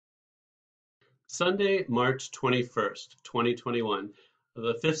Sunday, March 21st, 2021,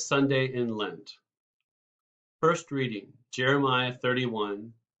 the fifth Sunday in Lent. First reading, Jeremiah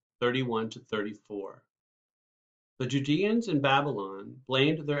 31, 31 to 34. The Judeans in Babylon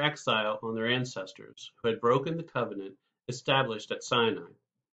blamed their exile on their ancestors, who had broken the covenant established at Sinai.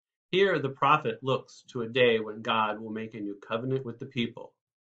 Here the prophet looks to a day when God will make a new covenant with the people.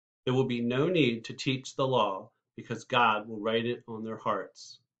 There will be no need to teach the law because God will write it on their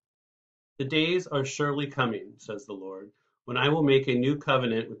hearts. The days are surely coming, says the Lord, when I will make a new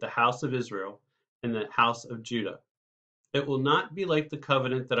covenant with the house of Israel and the house of Judah. It will not be like the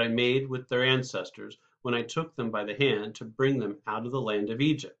covenant that I made with their ancestors when I took them by the hand to bring them out of the land of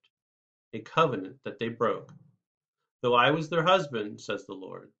Egypt, a covenant that they broke. Though I was their husband, says the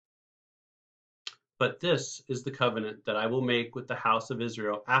Lord. But this is the covenant that I will make with the house of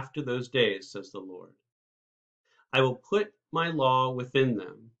Israel after those days, says the Lord. I will put my law within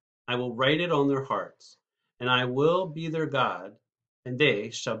them. I will write it on their hearts, and I will be their God, and they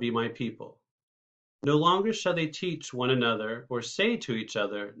shall be my people. No longer shall they teach one another or say to each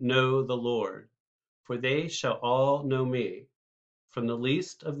other, Know the Lord, for they shall all know me, from the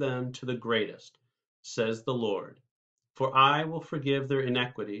least of them to the greatest, says the Lord. For I will forgive their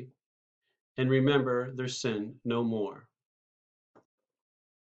iniquity and remember their sin no more.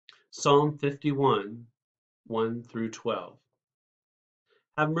 Psalm 51, 1 through 12.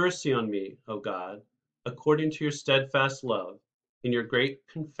 Have mercy on me, O God, according to your steadfast love. In your great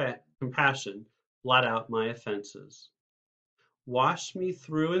compassion, blot out my offenses. Wash me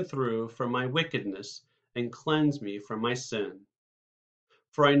through and through from my wickedness and cleanse me from my sin.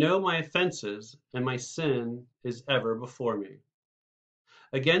 For I know my offenses, and my sin is ever before me.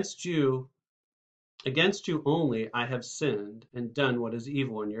 Against you only I have sinned and done what is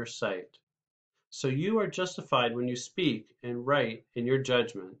evil in your sight. So you are justified when you speak and right in your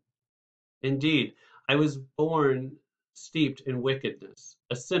judgment. Indeed, I was born steeped in wickedness,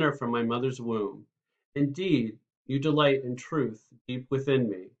 a sinner from my mother's womb. Indeed, you delight in truth deep within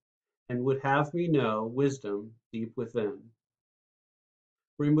me, and would have me know wisdom deep within.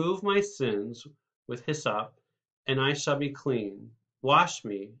 Remove my sins with hyssop, and I shall be clean. Wash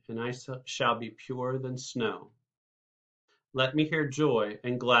me, and I shall be purer than snow. Let me hear joy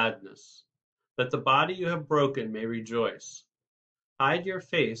and gladness, that the body you have broken may rejoice. Hide your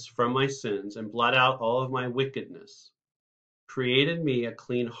face from my sins and blot out all of my wickedness. Create in me a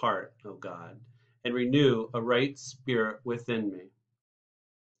clean heart, O God, and renew a right spirit within me.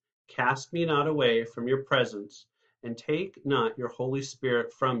 Cast me not away from your presence, and take not your Holy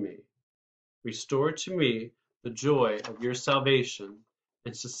Spirit from me. Restore to me the joy of your salvation,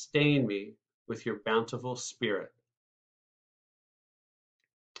 and sustain me with your bountiful Spirit.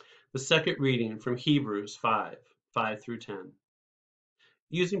 The second reading from Hebrews 5, 5 through 10.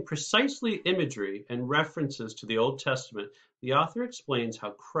 Using precisely imagery and references to the Old Testament, the author explains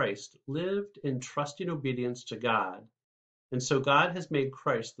how Christ lived in trusting obedience to God, and so God has made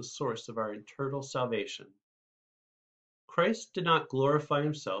Christ the source of our eternal salvation. Christ did not glorify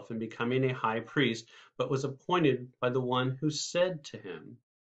himself in becoming a high priest, but was appointed by the one who said to him,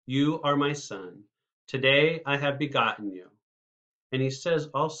 You are my son. Today I have begotten you. And he says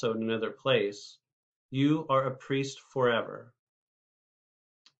also in another place, You are a priest forever,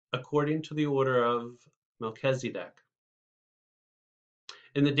 according to the order of Melchizedek.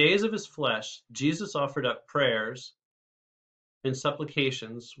 In the days of his flesh, Jesus offered up prayers and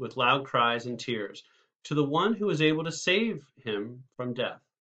supplications with loud cries and tears to the one who was able to save him from death.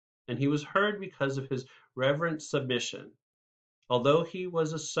 And he was heard because of his reverent submission. Although he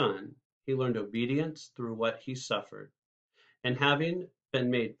was a son, he learned obedience through what he suffered. And having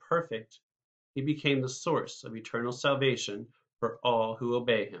been made perfect, he became the source of eternal salvation for all who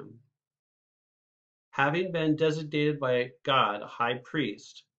obey him. Having been designated by God a high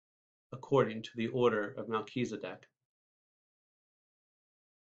priest, according to the order of Melchizedek.